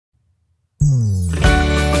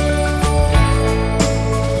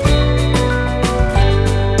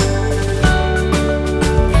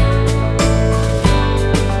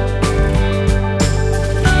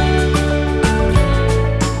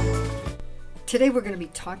Today we're going to be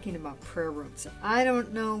talking about prayer rooms. I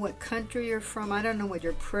don't know what country you're from. I don't know what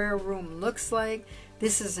your prayer room looks like.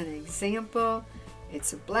 This is an example.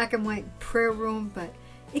 It's a black and white prayer room, but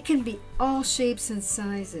it can be all shapes and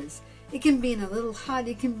sizes. It can be in a little hut.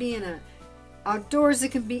 It can be in a outdoors.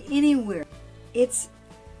 It can be anywhere. It's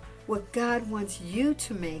what God wants you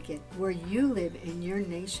to make it where you live in your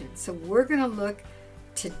nation. So we're going to look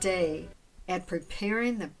today at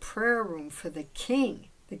preparing the prayer room for the King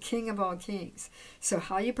of all kings. So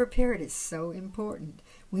how you prepare it is so important.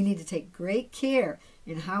 We need to take great care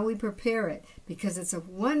in how we prepare it because it's a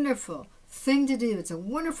wonderful thing to do. It's a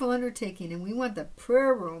wonderful undertaking, and we want the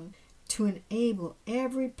prayer room to enable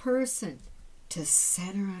every person to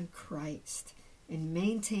center on Christ and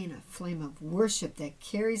maintain a flame of worship that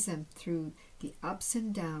carries them through the ups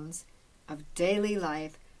and downs of daily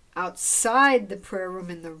life outside the prayer room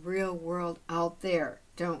in the real world out there,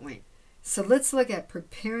 don't we? So let's look at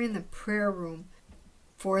preparing the prayer room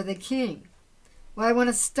for the King. Well, I want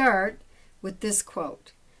to start with this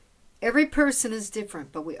quote. Every person is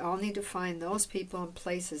different, but we all need to find those people and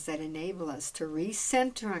places that enable us to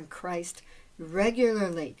recenter on Christ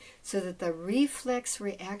regularly so that the reflex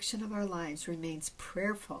reaction of our lives remains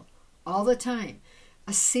prayerful all the time.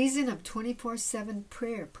 A season of 24/7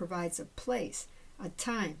 prayer provides a place, a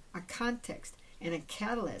time, a context, and a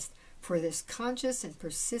catalyst for this conscious and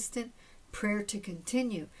persistent prayer to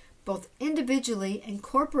continue, both individually and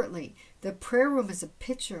corporately. The prayer room is a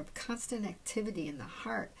picture of constant activity in the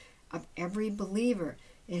heart of every believer.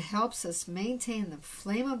 It helps us maintain the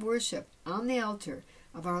flame of worship on the altar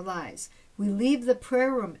of our lives. We leave the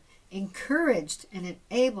prayer room encouraged and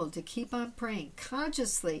enabled to keep on praying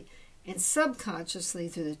consciously and subconsciously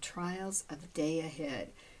through the trials of the day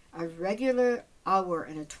ahead. A regular hour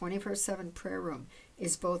in a 24/7 prayer room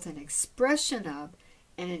is both an expression of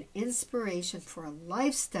and an inspiration for a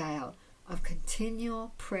lifestyle of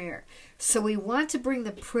continual prayer. So we want to bring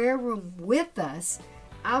the prayer room with us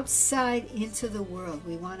outside into the world.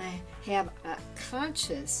 We want to have a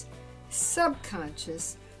conscious,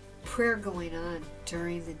 subconscious prayer going on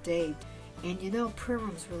during the day. And you know, prayer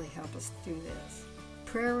rooms really help us do this.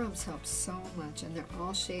 Prayer rooms help so much, and they're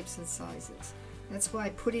all shapes and sizes. That's why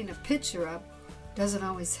putting a picture up doesn't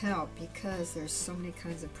always help, because there's so many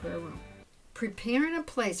kinds of prayer rooms. Preparing a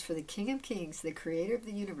place for the King of Kings, the creator of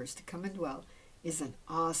the universe, to come and dwell is an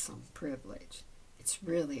awesome privilege. It's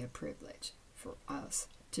really a privilege for us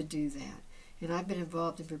to do that. And I've been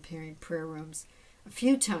involved in preparing prayer rooms a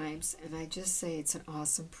few times, and I just say it's an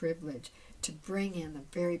awesome privilege to bring in the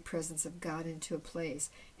very presence of God into a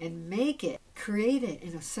place and create it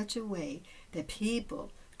in such a way that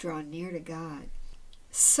people draw near to God.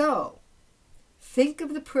 So, think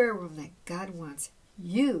of the prayer room that God wants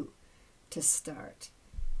you to start.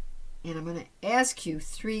 And I'm going to ask you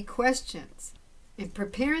 3 questions. In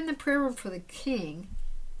preparing the prayer room for the King,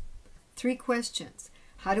 3 questions.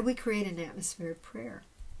 How do we create an atmosphere of prayer?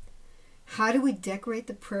 How do we decorate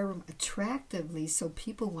the prayer room attractively so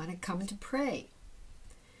people want to come to pray?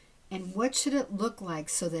 And what should it look like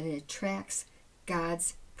so that it attracts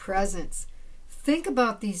God's presence? Think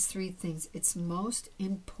about these 3 things. It's most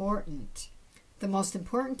important. The most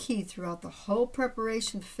important key throughout the whole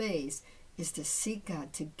preparation phase is to seek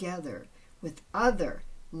God together with other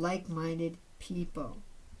like-minded people.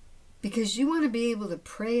 Because you want to be able to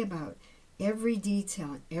pray about every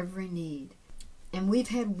detail and every need. And we've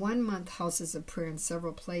had 1-month houses of prayer in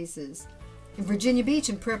several places. In Virginia Beach,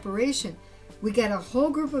 in preparation, we got a whole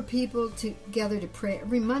group of people together to pray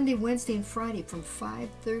every Monday, Wednesday, and Friday from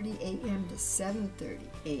 5:30 a.m. to 7:30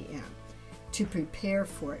 a.m. to prepare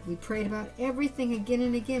for it. We prayed about everything again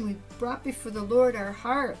and again. We brought before the Lord our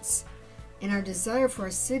hearts and our desire for our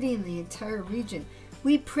city and the entire region.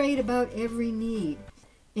 We prayed about every need.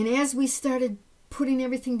 And as we started putting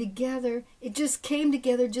everything together, it just came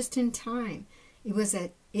together just in time. It was as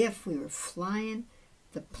if we were flying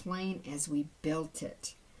the plane as we built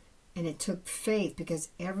it. And it took faith, because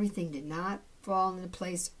everything did not fall into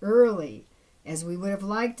place early as we would have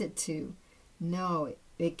liked it to. No,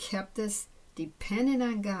 it kept us dependent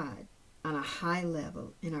on God on a high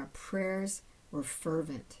level, and our prayers were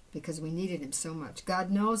fervent because we needed Him so much. God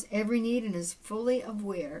knows every need and is fully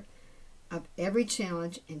aware of every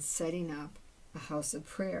challenge in setting up a house of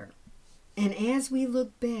prayer. And as we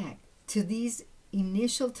look back to these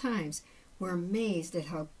initial times, we're amazed at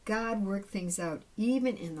how God worked things out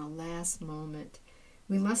even in the last moment.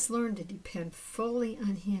 We must learn to depend fully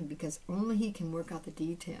on Him, because only He can work out the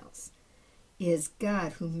details. It is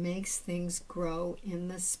God who makes things grow in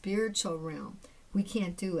the spiritual realm. We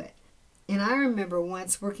can't do it. And I remember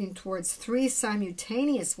once working towards 3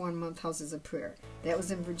 simultaneous one-month houses of prayer. That was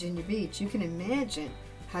in Virginia Beach. You can imagine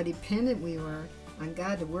how dependent we were on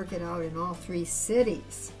God to work it out in all 3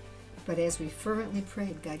 cities. But as we fervently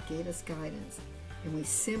prayed, God gave us guidance, and we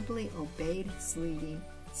simply obeyed His leading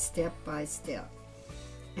step by step.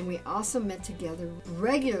 And we also met together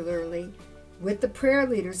regularly with the prayer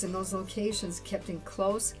leaders in those locations, kept in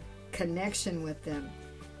close connection with them.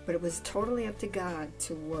 But it was totally up to God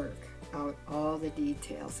to work out all the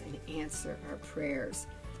details and answer our prayers.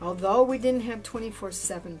 Although we didn't have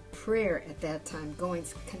 24/7 prayer at that time going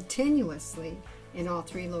continuously in all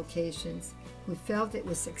 3 locations, we felt it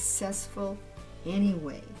was successful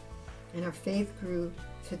anyway. And our faith grew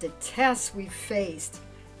through the tests we faced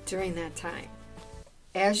during that time.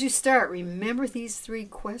 As you start, remember these 3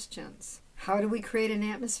 questions. How do we create an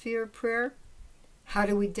atmosphere of prayer? How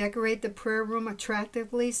do we decorate the prayer room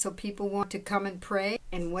attractively so people want to come and pray?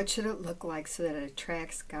 And what should it look like so that it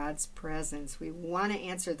attracts God's presence? We want to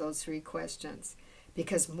answer those 3 questions,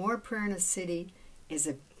 because more prayer in a city is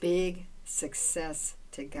a big success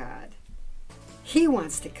to God. He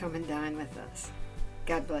wants to come and dine with us.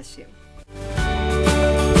 God bless you.